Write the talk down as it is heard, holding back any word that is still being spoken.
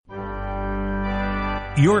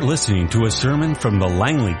You're listening to a sermon from the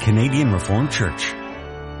Langley Canadian Reformed Church.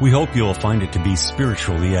 We hope you'll find it to be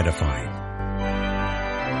spiritually edifying.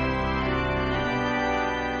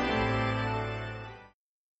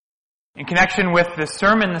 In connection with the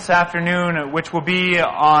sermon this afternoon, which will be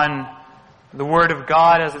on the Word of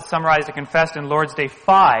God as it's summarized and confessed in Lord's Day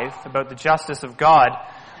 5 about the justice of God,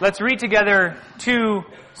 let's read together two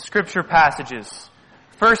scripture passages.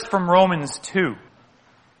 First from Romans 2.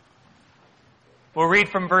 We'll read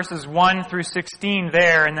from verses 1 through 16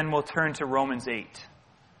 there, and then we'll turn to Romans 8.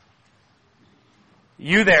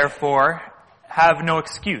 You therefore have no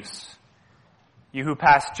excuse, you who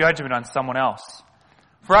pass judgment on someone else.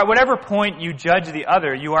 For at whatever point you judge the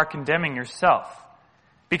other, you are condemning yourself,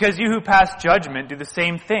 because you who pass judgment do the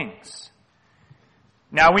same things.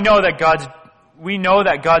 Now we know that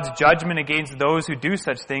God's judgment against those who do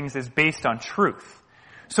such things is based on truth.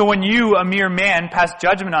 So when you, a mere man, pass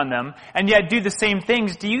judgment on them, and yet do the same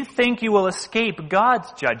things, do you think you will escape God's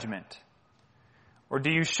judgment? Or do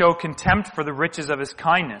you show contempt for the riches of His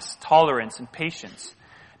kindness, tolerance, and patience,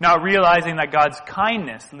 not realizing that God's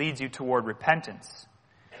kindness leads you toward repentance?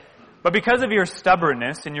 But because of your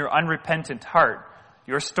stubbornness and your unrepentant heart,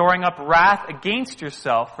 you are storing up wrath against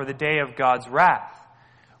yourself for the day of God's wrath,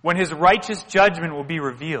 when His righteous judgment will be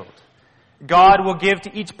revealed. God will give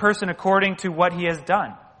to each person according to what he has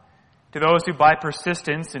done. To those who by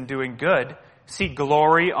persistence in doing good seek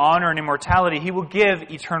glory, honor, and immortality, He will give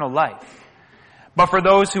eternal life. But for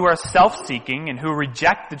those who are self-seeking and who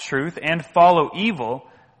reject the truth and follow evil,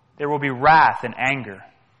 there will be wrath and anger.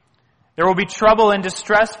 There will be trouble and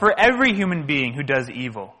distress for every human being who does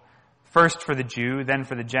evil, first for the Jew, then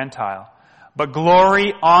for the Gentile. But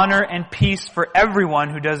glory, honor, and peace for everyone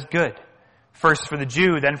who does good, first for the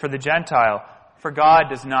Jew, then for the Gentile, for God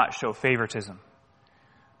does not show favoritism.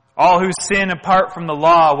 All who sin apart from the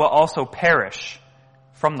law will also perish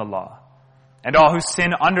from the law, and all who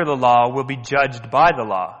sin under the law will be judged by the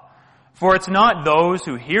law. For it's not those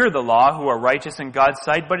who hear the law who are righteous in God's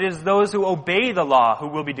sight, but it is those who obey the law who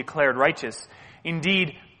will be declared righteous.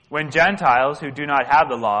 Indeed, when Gentiles who do not have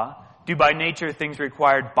the law do by nature things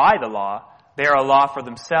required by the law, they are a law for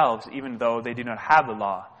themselves, even though they do not have the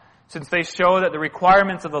law, since they show that the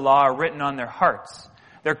requirements of the law are written on their hearts,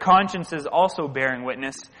 their consciences also bearing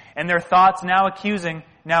witness, and their thoughts now accusing,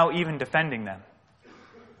 now even defending them.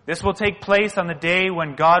 This will take place on the day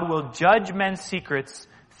when God will judge men's secrets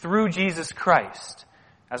through Jesus Christ,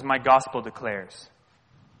 as my gospel declares.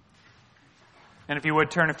 And if you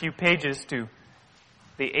would turn a few pages to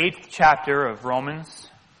the 8th chapter of Romans,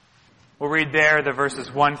 we'll read there the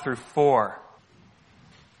verses 1 through 4.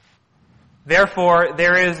 Therefore,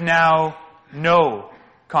 there is now no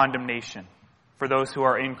condemnation for those who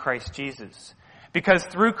are in Christ Jesus. Because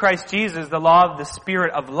through Christ Jesus, the law of the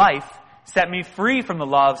Spirit of life set me free from the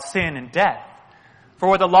law of sin and death. For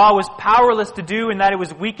what the law was powerless to do, in that it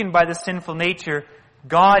was weakened by the sinful nature,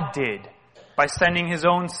 God did by sending His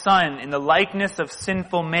own Son in the likeness of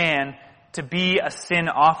sinful man to be a sin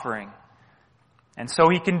offering. And so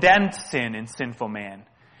He condemned sin in sinful man,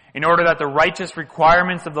 in order that the righteous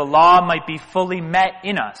requirements of the law might be fully met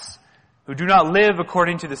in us, who do not live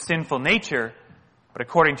according to the sinful nature, but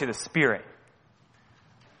according to the Spirit.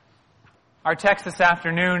 Our text this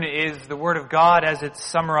afternoon is the Word of God as it's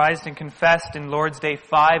summarized and confessed in Lord's Day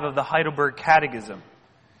 5 of the Heidelberg Catechism.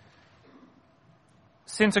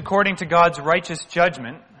 Since according to God's righteous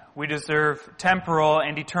judgment, we deserve temporal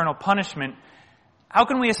and eternal punishment, how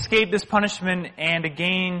can we escape this punishment and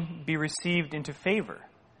again be received into favor?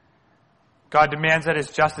 God demands that His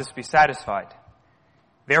justice be satisfied.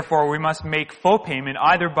 Therefore, we must make full payment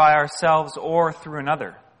either by ourselves or through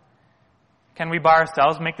another. Can we by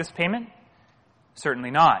ourselves make this payment?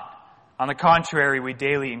 Certainly not. On the contrary, we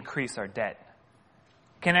daily increase our debt.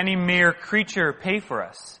 Can any mere creature pay for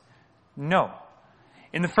us? No.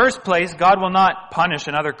 In the first place, God will not punish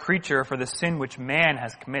another creature for the sin which man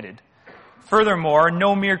has committed. Furthermore,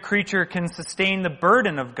 no mere creature can sustain the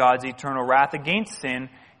burden of God's eternal wrath against sin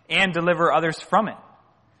and deliver others from it.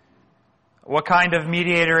 What kind of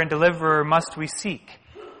mediator and deliverer must we seek?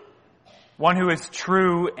 One who is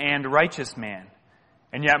true and righteous man,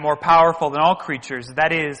 and yet more powerful than all creatures,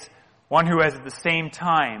 that is, one who is at the same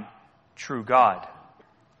time true God.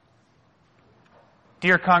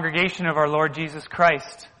 Dear congregation of our Lord Jesus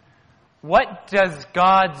Christ, what does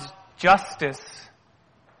God's justice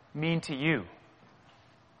mean to you?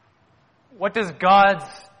 What does God's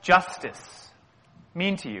justice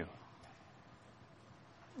mean to you?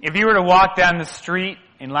 If you were to walk down the street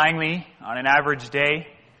in Langley on an average day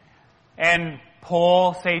and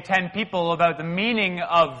poll, say, 10 people about the meaning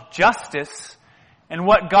of justice, and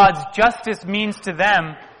what God's justice means to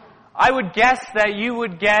them, I would guess that you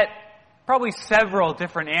would get probably several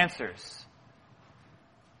different answers.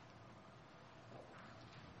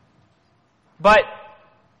 But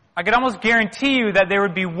I could almost guarantee you that there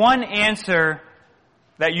would be one answer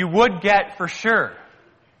that you would get for sure,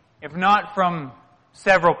 if not from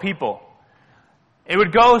several people. It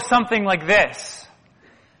would go something like this: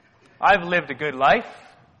 I've lived a good life.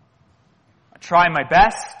 I try my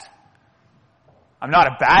best. I'm not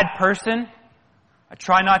a bad person. I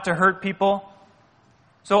try not to hurt people.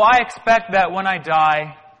 So I expect that when I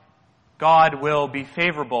die, God will be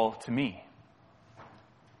favorable to me.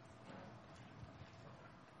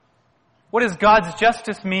 What does God's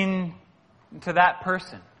justice mean to that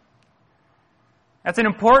person? That's an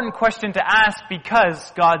important question to ask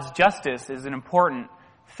because God's justice is an important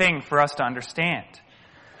thing for us to understand.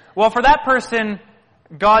 Well, for that person,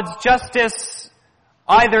 God's justice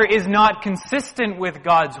either is not consistent with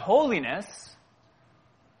God's holiness,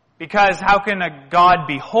 because how can a God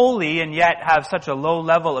be holy and yet have such a low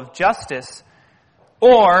level of justice?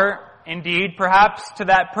 Or, indeed, perhaps to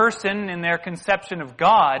that person in their conception of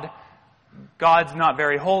God, God's not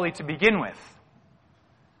very holy to begin with.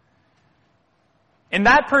 In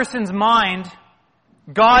that person's mind,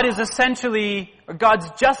 God's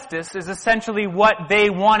justice is essentially what they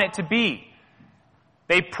want it to be.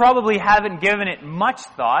 They probably haven't given it much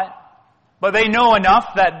thought, but they know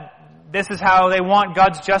enough that this is how they want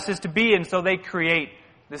God's justice to be, and so they create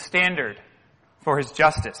the standard for His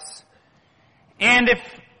justice. And if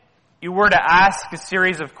you were to ask a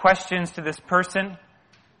series of questions to this person,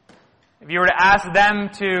 if you were to ask them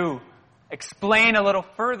to explain a little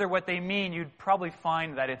further what they mean, you'd probably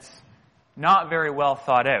find that it's not very well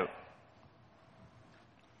thought out.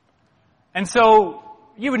 And so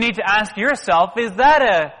you would need to ask yourself, is that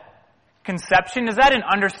a conception, is that an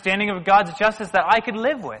understanding of God's justice that I could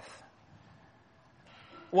live with?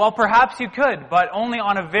 Well, perhaps you could, but only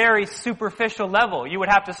on a very superficial level. You would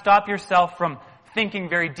have to stop yourself from thinking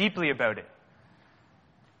very deeply about it.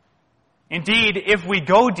 Indeed, if we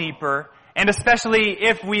go deeper, and especially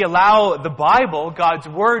if we allow the Bible, God's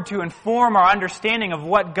Word, to inform our understanding of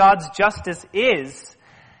what God's justice is,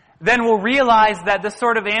 then we'll realize that the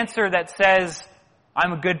sort of answer that says,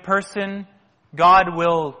 I'm a good person, God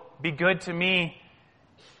will be good to me,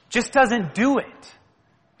 just doesn't do it.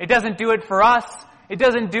 It doesn't do it for us. It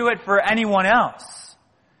doesn't do it for anyone else.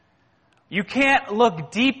 You can't look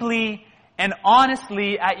deeply and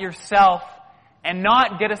honestly at yourself and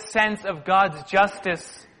not get a sense of God's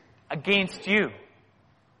justice against you.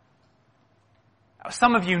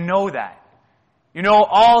 Some of you know that. You know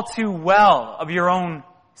all too well of your own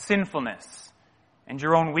sinfulness and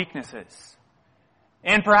your own weaknesses.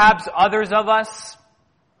 And perhaps others of us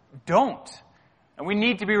don't. And we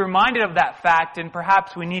need to be reminded of that fact, and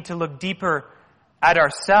perhaps we need to look deeper at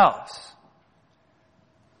ourselves.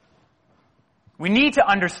 We need to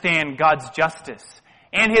understand God's justice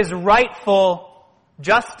and His rightful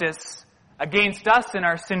justice against us in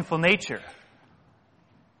our sinful nature.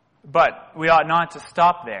 But we ought not to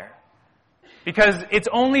stop there, because it's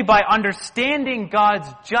only by understanding God's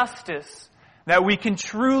justice that we can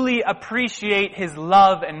truly appreciate His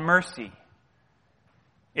love and mercy.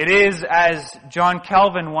 It is as John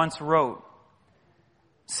Calvin once wrote,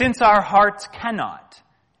 since our hearts cannot,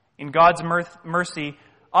 in God's mercy,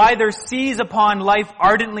 either seize upon life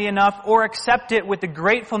ardently enough or accept it with the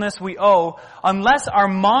gratefulness we owe, unless our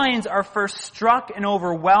minds are first struck and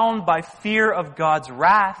overwhelmed by fear of God's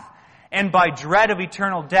wrath and by dread of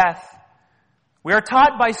eternal death, we are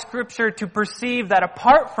taught by Scripture to perceive that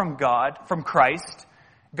apart from God, from Christ,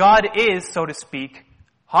 God is, so to speak,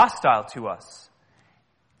 hostile to us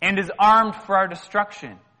and is armed for our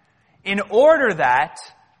destruction, in order that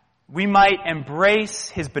we might embrace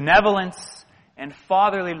His benevolence and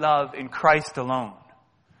fatherly love in Christ alone.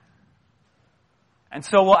 And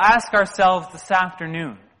so we'll ask ourselves this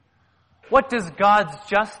afternoon, what does God's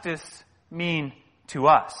justice mean to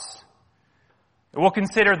us? We'll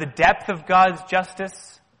consider the depth of God's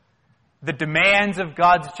justice, the demands of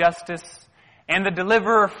God's justice, and the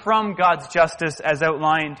deliverer from God's justice as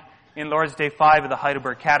outlined in Lord's Day 5 of the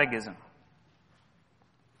Heidelberg Catechism.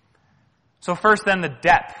 So first then, the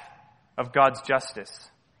depth of God's justice.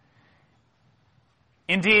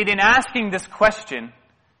 Indeed, in asking this question,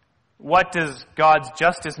 what does God's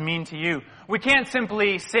justice mean to you? We can't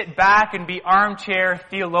simply sit back and be armchair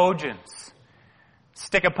theologians,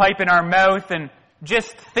 stick a pipe in our mouth and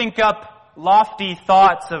just think up lofty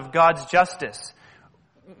thoughts of God's justice.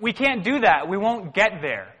 We can't do that. We won't get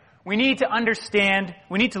there. We need to understand,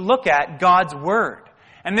 we need to look at God's Word.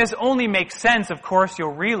 And this only makes sense, of course,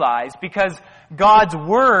 you'll realize, because God's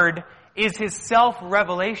Word is His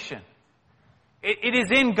self-revelation. It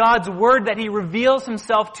is in God's Word that He reveals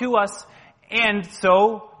Himself to us, and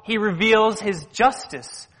so He reveals His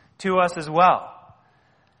justice to us as well.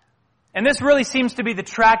 And this really seems to be the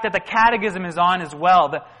track that the Catechism is on as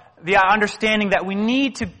well, the understanding that we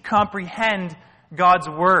need to comprehend God's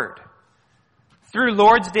Word. Through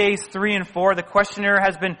Lord's Days 3 and 4, the questioner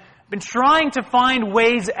has been trying to find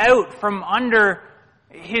ways out from under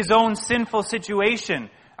his own sinful situation.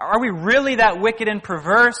 Are we really that wicked and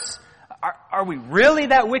perverse? Are we really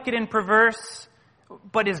that wicked and perverse?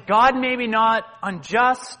 But is God maybe not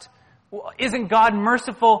unjust? Isn't God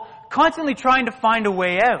merciful? Constantly trying to find a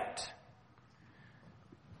way out.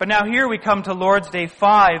 But now here we come to Lord's Day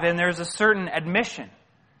 5, and there's a certain admission.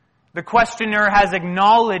 The questioner has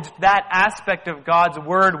acknowledged that aspect of God's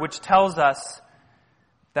Word which tells us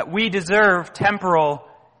that we deserve temporal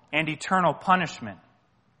and eternal punishment.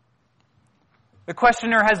 The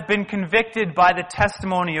questioner has been convicted by the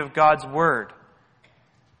testimony of God's Word,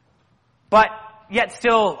 but yet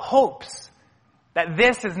still hopes that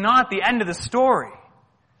this is not the end of the story.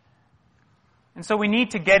 And so we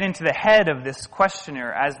need to get into the head of this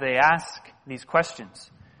questioner as they ask these questions.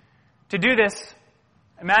 To do this,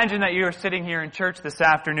 imagine that you are sitting here in church this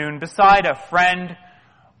afternoon beside a friend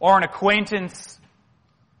or an acquaintance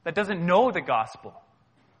that doesn't know the gospel.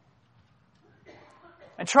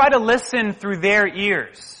 And try to listen through their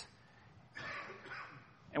ears.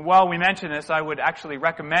 And while we mention this, I would actually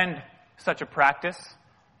recommend such a practice.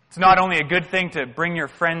 It's not only a good thing to bring your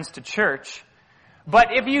friends to church, but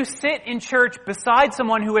if you sit in church beside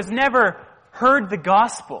someone who has never heard the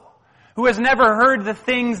gospel, who has never heard the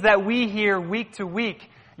things that we hear week to week,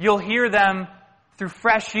 you'll hear them through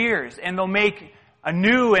fresh ears, and they'll make a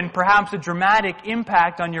new and perhaps a dramatic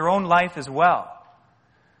impact on your own life as well.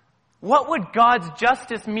 What would God's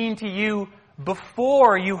justice mean to you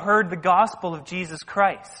before you heard the gospel of Jesus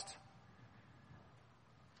Christ?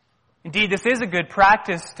 Indeed, this is a good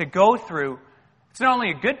practice to go through. It's not only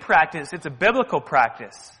a good practice, it's a biblical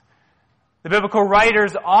practice. The biblical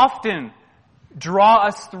writers often draw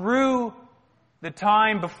us through the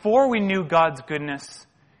time before we knew God's goodness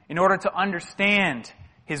in order to understand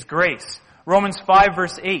His grace. Romans 5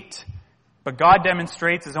 verse 8. But God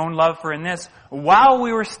demonstrates His own love for in this, while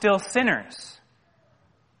we were still sinners,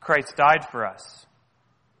 Christ died for us.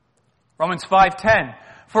 Romans 5:10.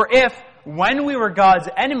 For if, when we were God's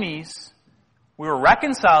enemies, we were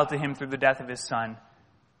reconciled to Him through the death of His Son,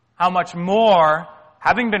 how much more,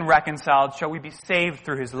 having been reconciled, shall we be saved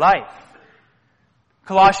through His life?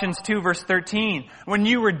 Colossians 2 verse 13. When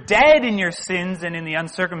you were dead in your sins and in the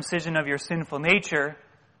uncircumcision of your sinful nature,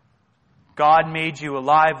 God made you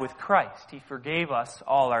alive with Christ. He forgave us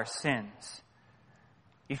all our sins.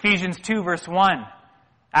 Ephesians 2 verse 1.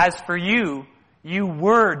 As for you, you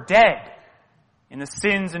were dead in the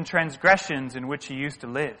sins and transgressions in which you used to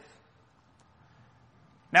live.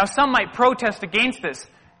 Now some might protest against this.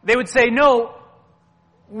 They would say, no,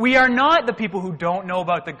 we are not the people who don't know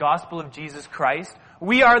about the gospel of Jesus Christ.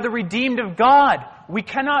 We are the redeemed of God. We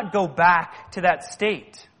cannot go back to that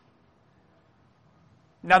state.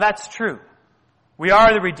 Now that's true. We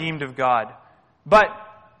are the redeemed of God. But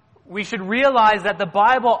we should realize that the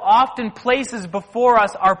Bible often places before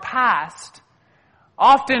us our past,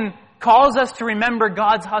 often calls us to remember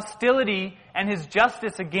God's hostility and His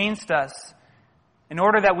justice against us in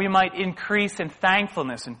order that we might increase in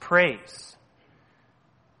thankfulness and praise.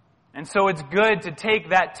 And so it's good to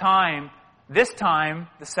take that time, this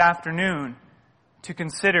afternoon, to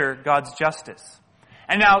consider God's justice.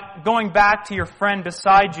 And now, going back to your friend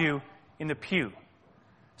beside you in the pew.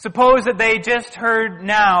 Suppose that they just heard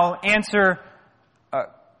now answer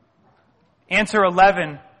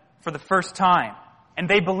 11 for the first time, and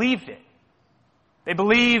they believed it. They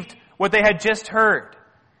believed what they had just heard,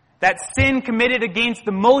 that sin committed against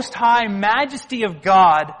the most high majesty of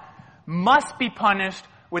God must be punished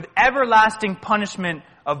with everlasting punishment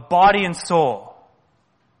of body and soul.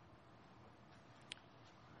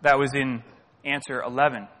 That was in answer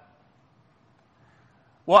 11.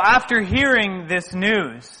 Well, after hearing this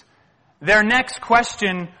news, their next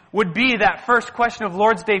question would be that first question of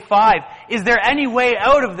Lord's Day 5. Is there any way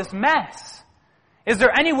out of this mess? Is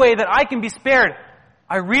there any way that I can be spared?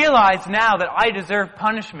 I realize now that I deserve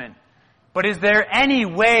punishment, but is there any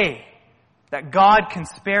way that God can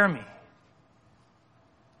spare me?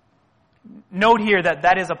 Note here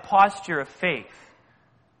that is a posture of faith.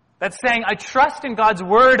 That's saying, I trust in God's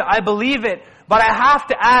Word, I believe it, but I have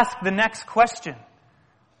to ask the next question.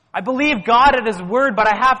 I believe God at His Word, but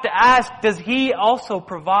I have to ask, does He also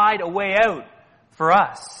provide a way out for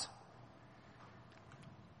us.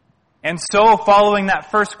 And so, following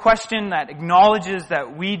that first question that acknowledges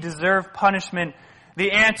that we deserve punishment,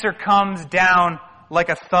 the answer comes down like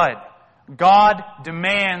a thud. God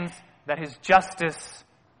demands that his justice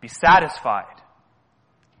be satisfied.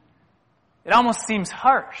 It almost seems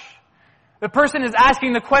harsh. The person is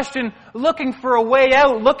asking the question, looking for a way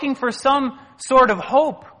out, looking for some sort of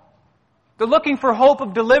hope. They're looking for hope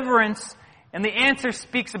of deliverance, and the answer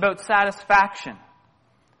speaks about satisfaction.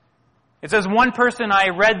 It's as one person I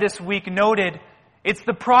read this week noted, it's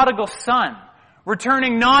the prodigal son,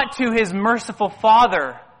 returning not to his merciful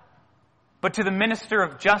father, but to the minister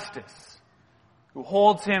of justice, who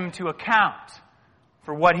holds him to account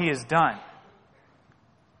for what he has done.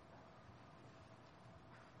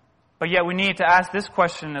 But yet we need to ask this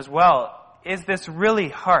question as well. Is this really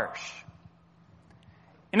harsh?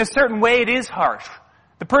 In a certain way, it is harsh.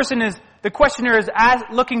 The questioner is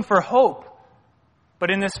looking for hope. But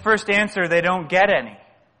in this first answer, they don't get any.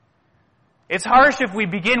 It's harsh if we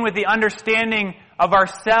begin with the understanding of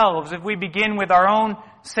ourselves, if we begin with our own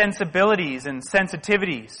sensibilities and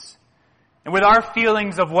sensitivities, and with our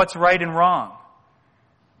feelings of what's right and wrong.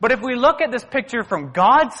 But if we look at this picture from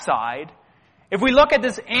God's side, if we look at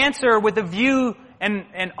this answer with a view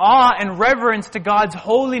and awe and reverence to God's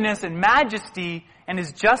holiness and majesty and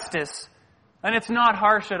his justice, then it's not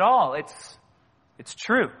harsh at all. It's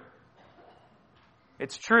true.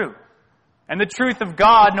 It's true. And the truth of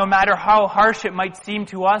God, no matter how harsh it might seem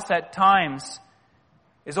to us at times,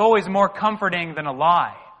 is always more comforting than a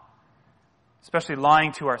lie, especially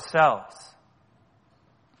lying to ourselves.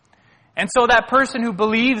 And so that person who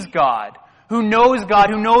believes God, who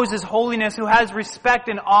knows his holiness, who has respect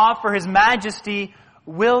and awe for his majesty,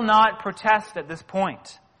 will not protest at this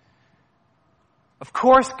point. Of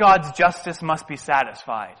course, God's justice must be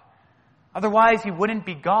satisfied. Otherwise, he wouldn't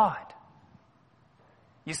be God.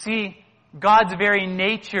 You see, God's very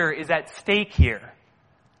nature is at stake here,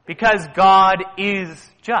 because God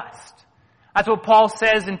is just. That's what Paul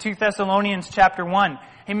says in 2 Thessalonians chapter 1.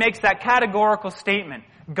 He makes that categorical statement.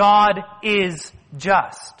 God is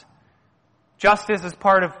just. Justice is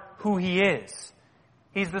part of who he is.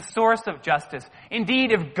 He's the source of justice.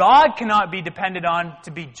 Indeed, if God cannot be depended on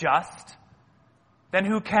to be just, then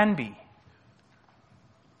who can be?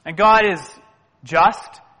 And God is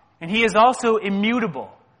just, and he is also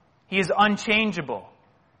immutable. He is unchangeable.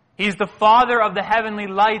 He is the Father of the heavenly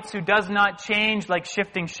lights who does not change like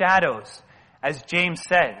shifting shadows, as James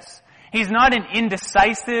says. He's not an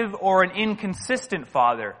indecisive or an inconsistent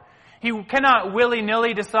Father. He cannot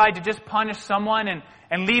willy-nilly decide to just punish someone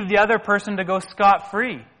and leave the other person to go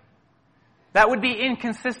scot-free. That would be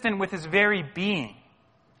inconsistent with his very being.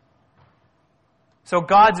 So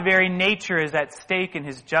God's very nature is at stake in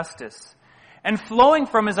his justice. And flowing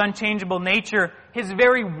from his unchangeable nature, his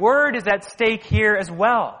very word is at stake here as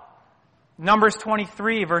well. Numbers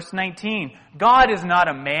 23, verse 19. God is not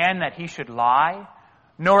a man that he should lie,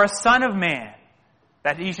 nor a son of man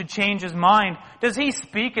that he should change his mind. Does he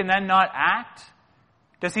speak and then not act?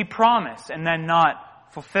 Does he promise and then not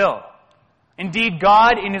fulfill? Indeed,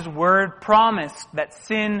 God in his word promised that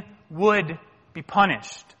sin would be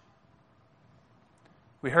punished.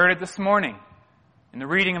 We heard it this morning in the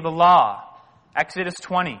reading of the law, Exodus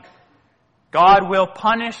 20. God will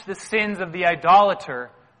punish the sins of the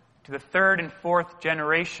idolater to the third and fourth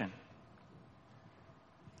generation.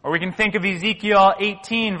 Or we can think of Ezekiel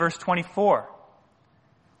 18, verse 24.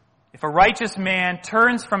 If a righteous man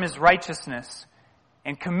turns from his righteousness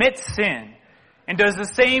and commits sin and does the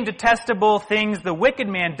same detestable things the wicked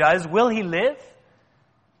man does, will he live?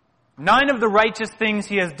 None of the righteous things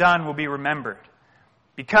he has done will be remembered.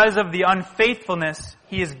 Because of the unfaithfulness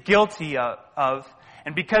he is guilty of,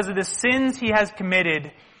 and because of the sins he has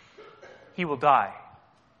committed, he will die.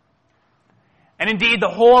 And indeed, the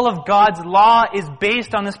whole of God's law is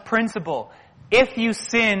based on this principle. If you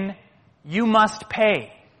sin, you must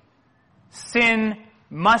pay. Sin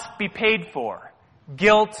must be paid for.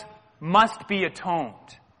 Guilt must be atoned.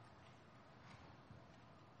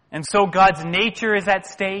 And so God's nature is at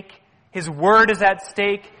stake, his word is at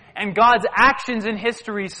stake, and God's actions in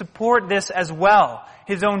history support this as well,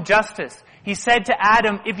 his own justice. He said to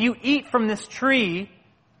Adam, if you eat from this tree,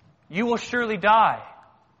 you will surely die.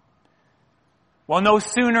 Well, no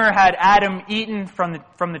sooner had Adam eaten from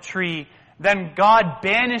the tree than God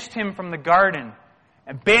banished him from the garden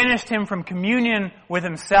and banished him from communion with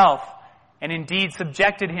himself, and indeed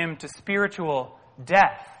subjected him to spiritual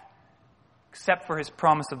death, except for his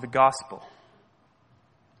promise of the gospel.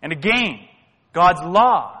 And again, God's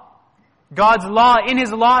law, in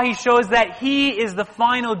his law, he shows that he is the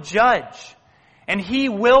final judge. And He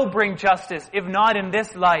will bring justice, if not in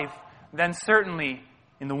this life, then certainly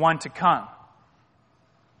in the one to come.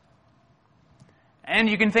 And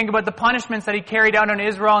you can think about the punishments that He carried out on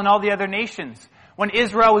Israel and all the other nations. When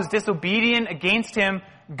Israel was disobedient against Him,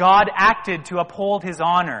 God acted to uphold His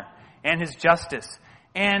honor and His justice.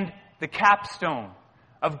 And the capstone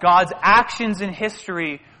of God's actions in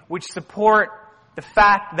history, which support the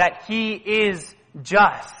fact that He is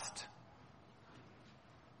just.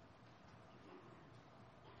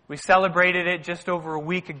 We celebrated it just over a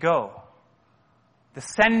week ago. The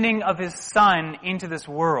sending of His Son into this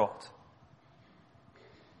world.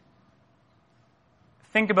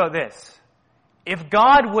 Think about this. If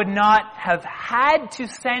God would not have had to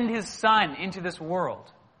send His Son into this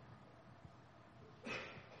world,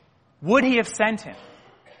 would He have sent Him?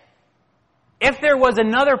 If there was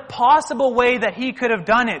another possible way that He could have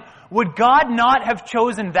done it, would God not have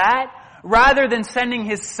chosen that rather than sending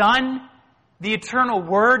His Son, the eternal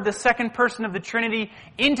Word, the second person of the Trinity,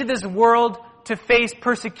 into this world to face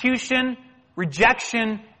persecution,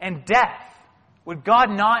 rejection, and death? Would God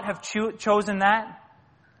not have chosen that?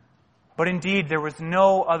 But indeed, there was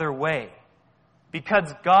no other way,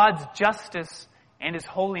 because God's justice and His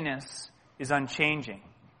holiness is unchanging.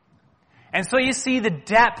 And so you see the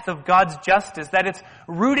depth of God's justice, that it's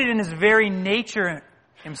rooted in His very nature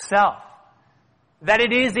Himself. That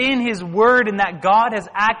it is in His Word and that God has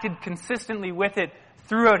acted consistently with it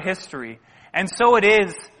throughout history. And so it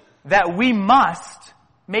is that we must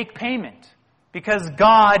make payment, because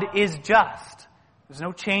God is just. There's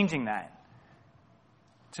no changing that.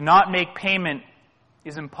 To not make payment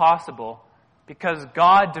is impossible, because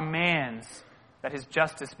God demands that His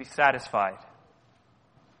justice be satisfied.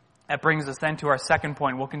 That brings us then to our second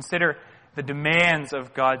point. We'll consider the demands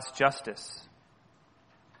of God's justice.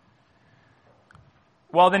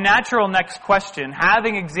 Well, the natural next question,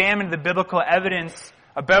 having examined the biblical evidence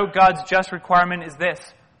about God's just requirement, is this: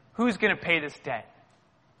 who's going to pay this debt?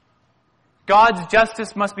 God's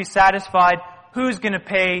justice must be satisfied. Who's going to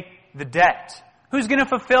pay the debt? Who's going to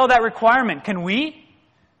fulfill that requirement? Can we?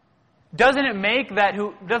 Doesn't it make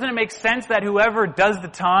sense that whoever does the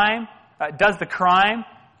crime,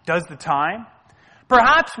 does the time?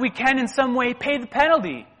 Perhaps we can in some way pay the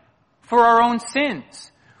penalty for our own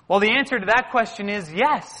sins. Well, the answer to that question is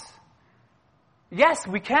yes. Yes,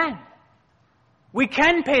 we can. We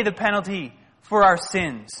can pay the penalty for our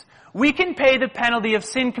sins. We can pay the penalty of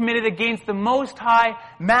sin committed against the Most High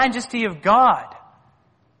Majesty of God.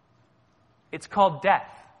 It's called death.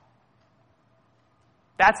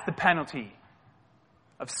 That's the penalty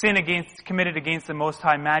of sin committed against the Most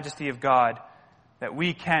High Majesty of God that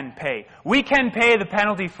we can pay. We can pay the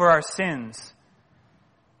penalty for our sins,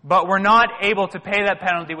 but we're not able to pay that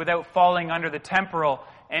penalty without falling under the temporal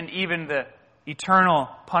and even the eternal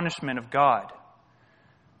punishment of God.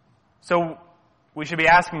 So we should be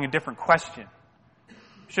asking a different question.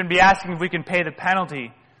 We shouldn't be asking if we can pay the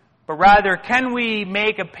penalty, but rather, can we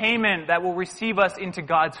make a payment that will receive us into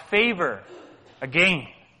God's favor again?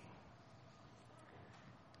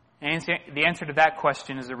 And the answer to that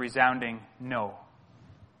question is a resounding no.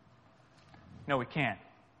 No, we can't.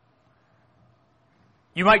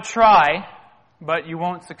 You might try, but you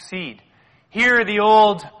won't succeed. Here, the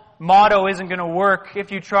old motto isn't going to work.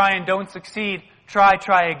 If you try and don't succeed, try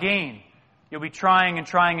again. You'll be trying and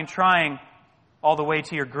trying and trying all the way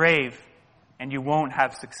to your grave, and you won't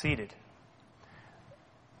have succeeded.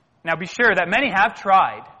 Now be sure that many have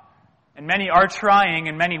tried, and many are trying,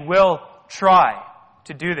 and many will try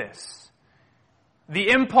to do this. The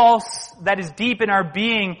impulse that is deep in our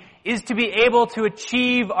being is to be able to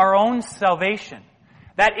achieve our own salvation.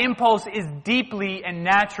 That impulse is deeply and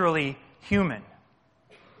naturally human.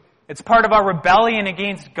 It's part of our rebellion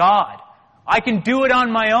against God. I can do it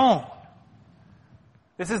on my own.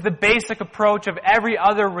 This is the basic approach of every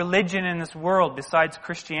other religion in this world besides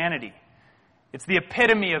Christianity. It's the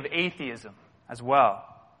epitome of atheism as well.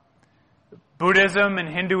 Buddhism and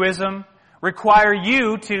Hinduism require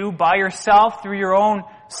you to, by yourself, through your own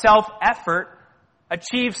self-effort,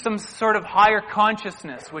 achieve some sort of higher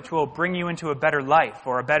consciousness which will bring you into a better life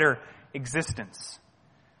or a better existence.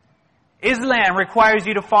 Islam requires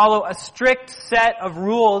you to follow a strict set of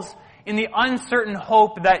rules in the uncertain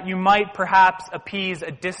hope that you might perhaps appease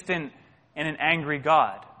a distant and an angry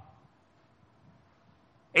God.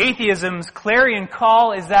 Atheism's clarion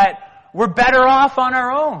call is that we're better off on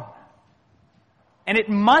our own. And it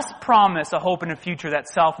must promise a hope and a future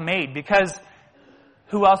that's self-made, because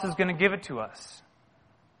who else is going to give it to us?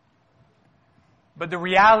 But the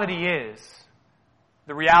reality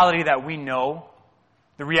that we know,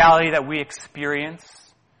 the reality that we experience,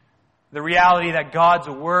 the reality that God's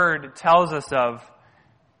Word tells us of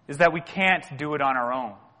is that we can't do it on our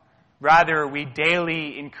own. Rather, we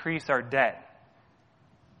daily increase our debt.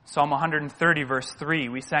 Psalm 130, verse 3,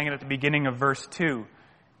 we sang it at the beginning of verse 2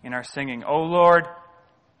 in our singing. O Lord,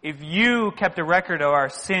 if you kept a record of our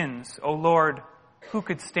sins, O Lord, who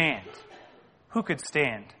could stand? Who could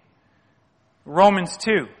stand? Romans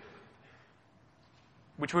 2,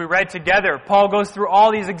 which we read together, Paul goes through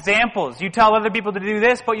all these examples. You tell other people to do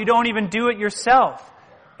this, but you don't even do it yourself.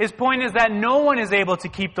 His point is that no one is able to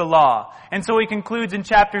keep the law. And so he concludes in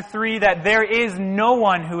chapter 3 that there is no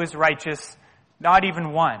one who is righteous, not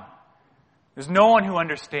even one. There's no one who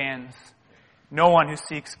understands, no one who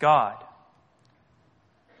seeks God.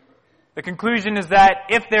 The conclusion is that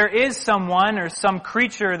if there is someone or some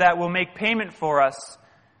creature that will make payment for us,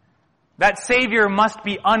 that Savior must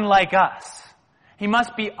be unlike us. He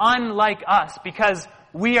must be unlike us because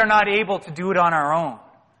we are not able to do it on our own.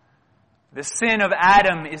 The sin of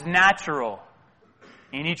Adam is natural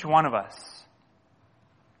in each one of us.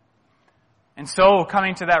 And so,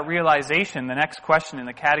 coming to that realization, the next question in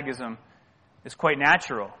the Catechism is quite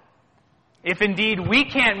natural. If indeed we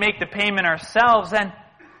can't make the payment ourselves, then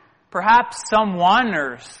perhaps someone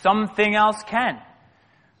or something else can.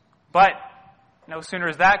 But no sooner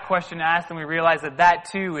is that question asked than we realize that that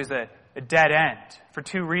too is a dead end for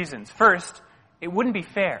two reasons. First, it wouldn't be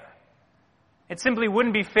fair. It simply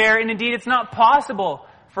wouldn't be fair, and indeed it's not possible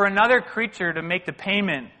for another creature to make the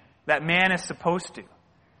payment that man is supposed to.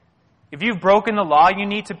 If you've broken the law, you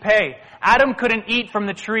need to pay. Adam couldn't eat from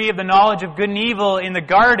the tree of the knowledge of good and evil in the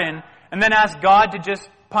garden and then ask God to just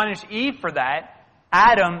punish Eve for that.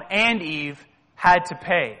 Adam and Eve had to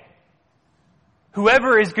pay.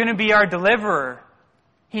 Whoever is going to be our deliverer,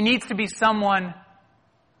 he needs to be someone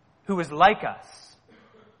who is like us.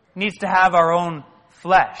 He needs to have our own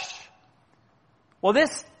flesh. Well,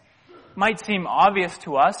 this might seem obvious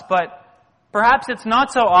to us, but perhaps it's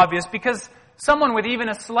not so obvious because someone with even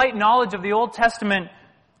a slight knowledge of the Old Testament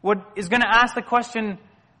is going to ask the question,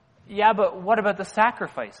 yeah, but what about the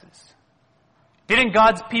sacrifices? Didn't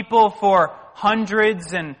God's people for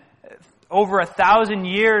hundreds and over 1,000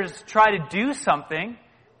 years try to do something?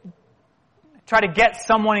 Try to get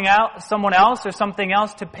someone else or something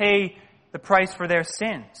else to pay the price for their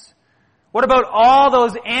sins? What about all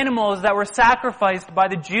those animals that were sacrificed by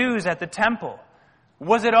the Jews at the temple?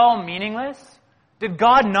 Was it all meaningless? Did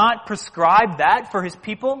God not prescribe that for His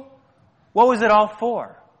people? What was it all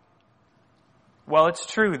for? Well, it's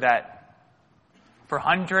true that for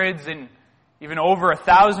hundreds and even over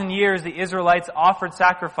 1,000 years, the Israelites offered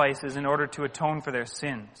sacrifices in order to atone for their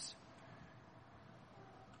sins.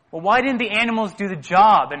 Well, why didn't the animals do the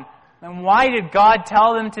job? And why did God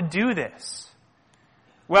tell them to do this?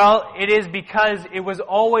 Well, it is because it was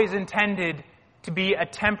always intended to be a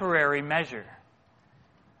temporary measure.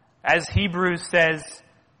 As Hebrews says,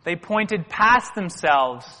 they pointed past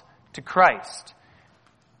themselves to Christ.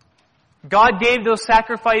 God gave those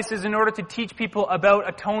sacrifices in order to teach people about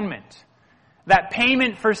atonement. That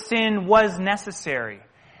payment for sin was necessary.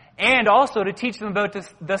 And also to teach them about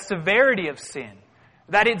the severity of sin.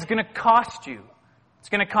 That it's going to cost you. It's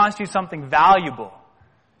going to cost you something valuable.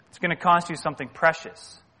 It's going to cost you something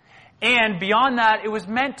precious. And beyond that, it was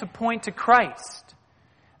meant to point to Christ.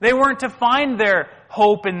 They weren't to find their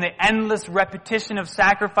hope in the endless repetition of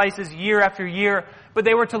sacrifices year after year, but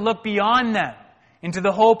they were to look beyond them into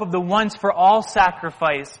the hope of the once-for-all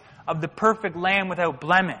sacrifice of the perfect Lamb without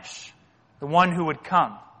blemish, the one who would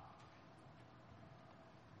come.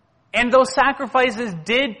 And those sacrifices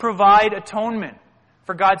did provide atonement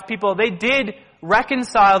for God's people. They did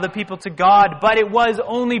reconcile the people to God, but it was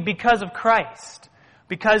only because of Christ,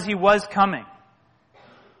 because He was coming.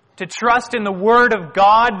 To trust in the Word of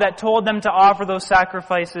God that told them to offer those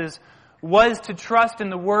sacrifices was to trust in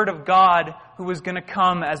the Word of God who was going to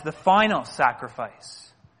come as the final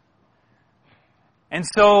sacrifice. And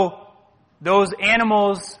so, those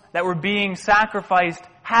animals that were being sacrificed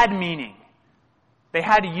had meaning. They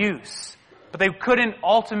had use, but they couldn't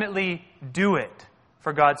ultimately do it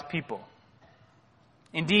for God's people.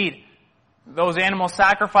 Indeed, those animal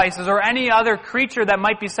sacrifices or any other creature that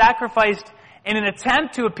might be sacrificed in an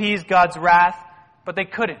attempt to appease God's wrath, but they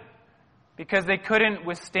couldn't, because they couldn't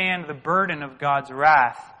withstand the burden of God's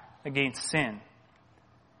wrath against sin.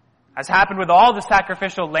 As happened with all the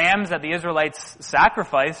sacrificial lambs that the Israelites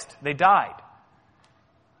sacrificed, they died.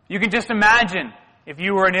 You can just imagine if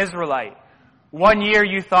you were an Israelite. One year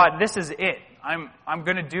you thought, this is it. I'm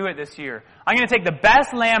going to do it this year. I'm going to take the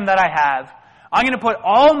best lamb that I have. I'm going to put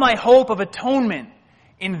all my hope of atonement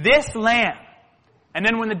in this lamb. And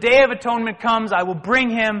then when the day of atonement comes, I will bring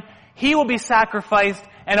him. He will be sacrificed.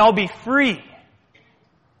 and I'll be free.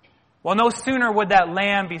 Well, no sooner would that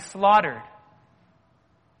lamb be slaughtered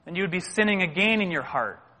than you would be sinning again in your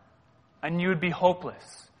heart, and you would be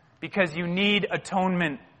hopeless, because you need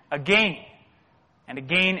atonement again and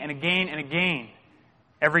again and again and again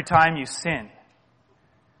every time you sin.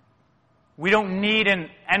 We don't need an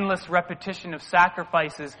endless repetition of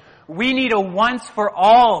sacrifices. We need a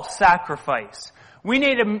once-for-all sacrifice. We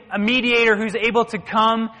need a mediator who's able to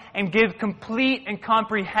come and give complete and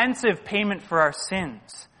comprehensive payment for our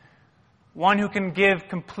sins. One who can give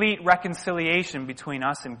complete reconciliation between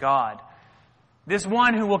us and God. This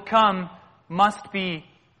one who will come must be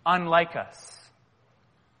unlike us.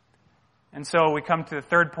 And so we come to the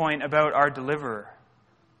third point about our deliverer.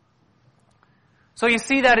 So you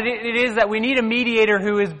see that it is that we need a mediator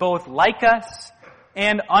who is both like us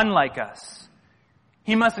and unlike us.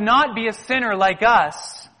 He must not be a sinner like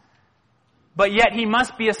us, but yet he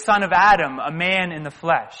must be a son of Adam, a man in the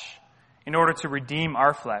flesh, in order to redeem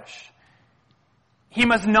our flesh. He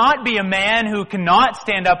must not be a man who cannot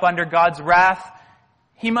stand up under God's wrath.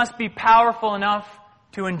 He must be powerful enough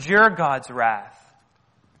to endure God's wrath.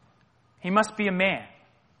 He must be a man.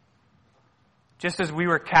 Just as we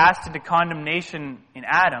were cast into condemnation in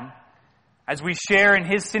Adam, as we share in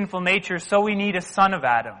his sinful nature, so we need a son of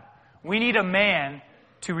Adam. We need a man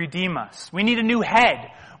to redeem us. We need a new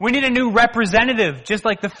head. We need a new representative, just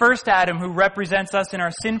like the first Adam who represents us in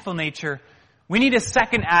our sinful nature. We need a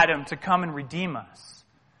second Adam to come and redeem us.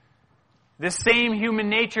 This same human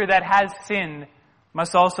nature that has sinned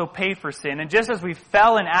must also pay for sin. And just as we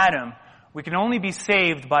fell in Adam, we can only be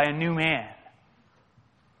saved by a new man.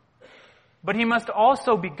 But he must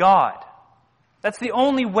also be God. That's the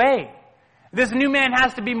only way. This new man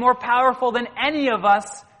has to be more powerful than any of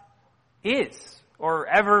us is or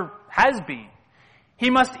ever has been. He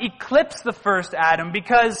must eclipse the first Adam,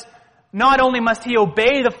 because not only must he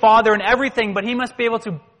obey the Father in everything, but he must be able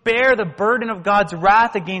to bear the burden of God's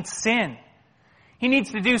wrath against sin. He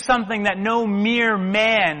needs to do something that no mere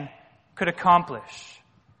man could accomplish.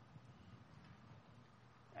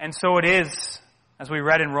 And so it is, as we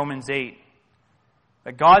read in Romans 8,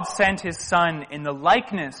 that God sent his Son in the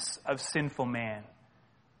likeness of sinful man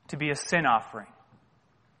to be a sin offering.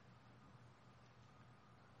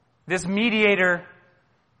 This mediator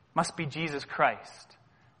must be Jesus Christ.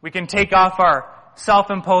 We can take off our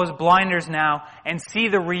self-imposed blinders now and see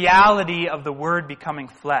the reality of the Word becoming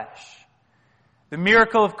flesh. The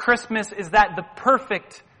miracle of Christmas is that the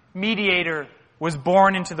perfect mediator was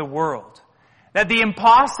born into the world. That the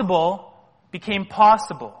impossible became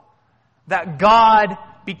possible. That God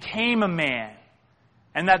became a man.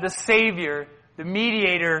 And that the Savior, the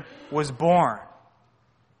mediator, was born.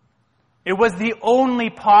 It was the only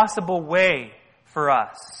possible way for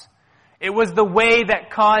us. It was the way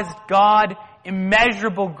that caused God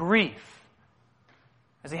immeasurable grief,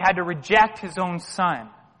 as he had to reject his own Son.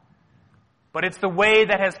 But it's the way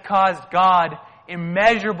that has caused God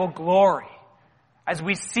immeasurable glory, as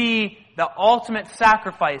we see the ultimate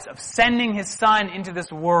sacrifice of sending his Son into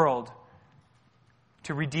this world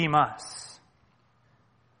to redeem us.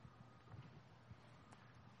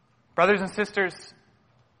 Brothers and sisters,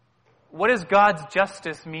 what does God's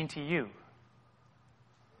justice mean to you?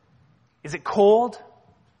 Is it cold?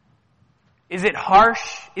 Is it harsh?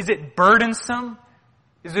 Is it burdensome?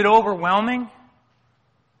 Is it overwhelming?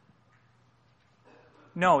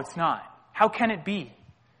 No, it's not. How can it be?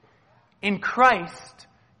 In Christ,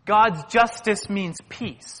 God's justice means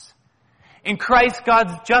peace. In Christ,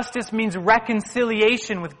 God's justice means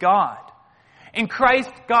reconciliation with God. In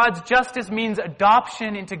Christ, God's justice means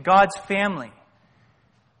adoption into God's family.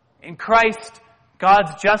 In Christ,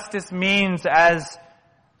 God's justice means, as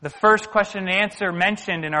the first question and answer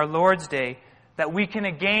mentioned in our Lord's Day, that we can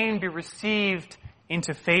again be received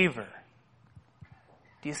into favor.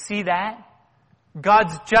 Do you see that?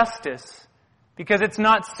 God's justice, because it's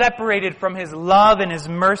not separated from his love and his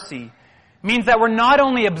mercy, means that we're not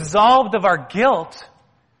only absolved of our guilt,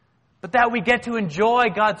 but that we get to enjoy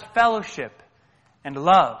God's fellowship and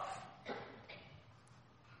love.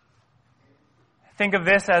 Think of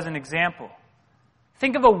this as an example.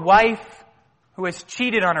 Think of a wife who has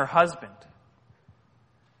cheated on her husband.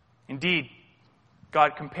 Indeed,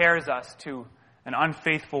 God compares us to an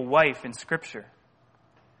unfaithful wife in Scripture.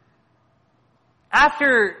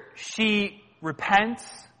 After she repents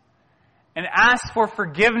and asks for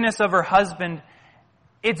forgiveness of her husband,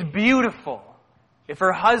 it's beautiful if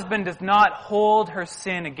her husband does not hold her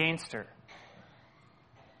sin against her.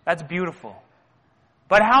 That's beautiful.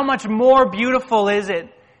 But how much more beautiful is it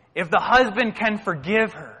if the husband can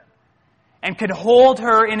forgive her and can hold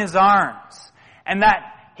her in his arms, and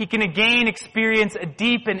that he can again experience a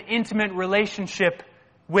deep and intimate relationship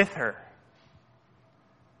with her?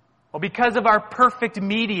 Well, because of our perfect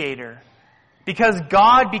mediator, because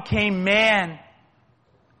God became man,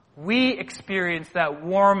 we experience that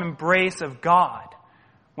warm embrace of God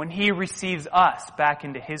when he receives us back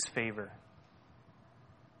into his favor.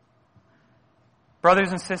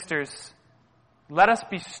 Brothers and sisters, let us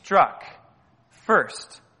be struck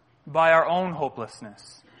first by our own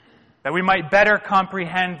hopelessness, that we might better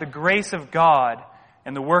comprehend the grace of God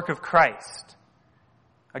and the work of Christ.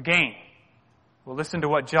 Again, we'll listen to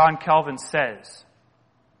what John Calvin says.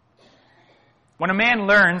 When a man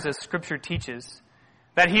learns, as Scripture teaches,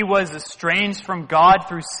 that he was estranged from God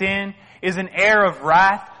through sin, is an heir of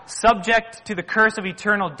wrath, subject to the curse of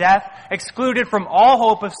eternal death, excluded from all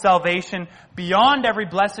hope of salvation, beyond every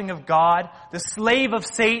blessing of God, the slave of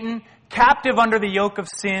Satan, captive under the yoke of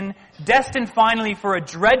sin, destined finally for a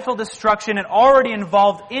dreadful destruction and already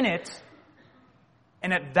involved in it.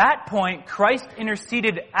 And at that point, Christ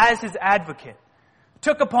interceded as his advocate,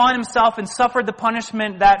 took upon himself and suffered the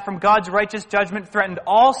punishment that from God's righteous judgment threatened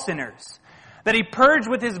all sinners, that he purged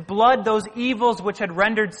with his blood those evils which had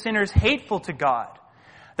rendered sinners hateful to God,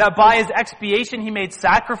 that by his expiation he made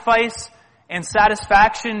sacrifice and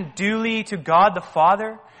satisfaction duly to God the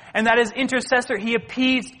Father, and that as intercessor he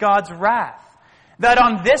appeased God's wrath, that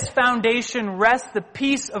on this foundation rests the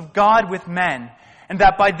peace of God with men, and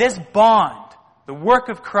that by this bond, the work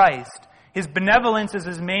of Christ, his benevolence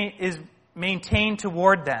is maintained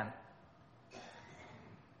toward them.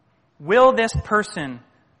 Will this person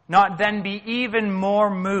not then be even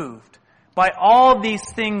more moved by all these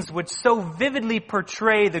things which so vividly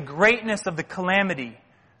portray the greatness of the calamity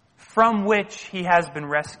from which he has been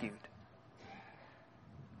rescued?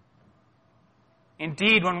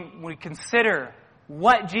 Indeed, when we consider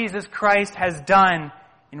what Jesus Christ has done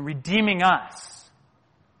in redeeming us,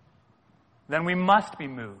 then we must be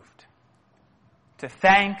moved to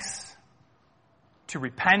thanks, to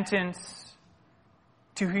repentance,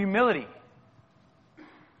 to humility,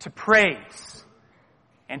 to praise,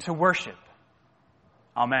 and to worship.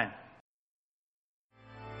 Amen.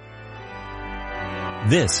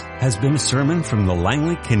 This has been a sermon from the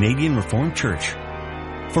Langley Canadian Reformed Church.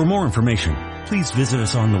 For more information, please visit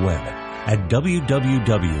us on the web at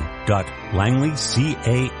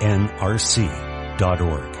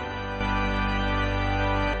www.langleycanrc.org.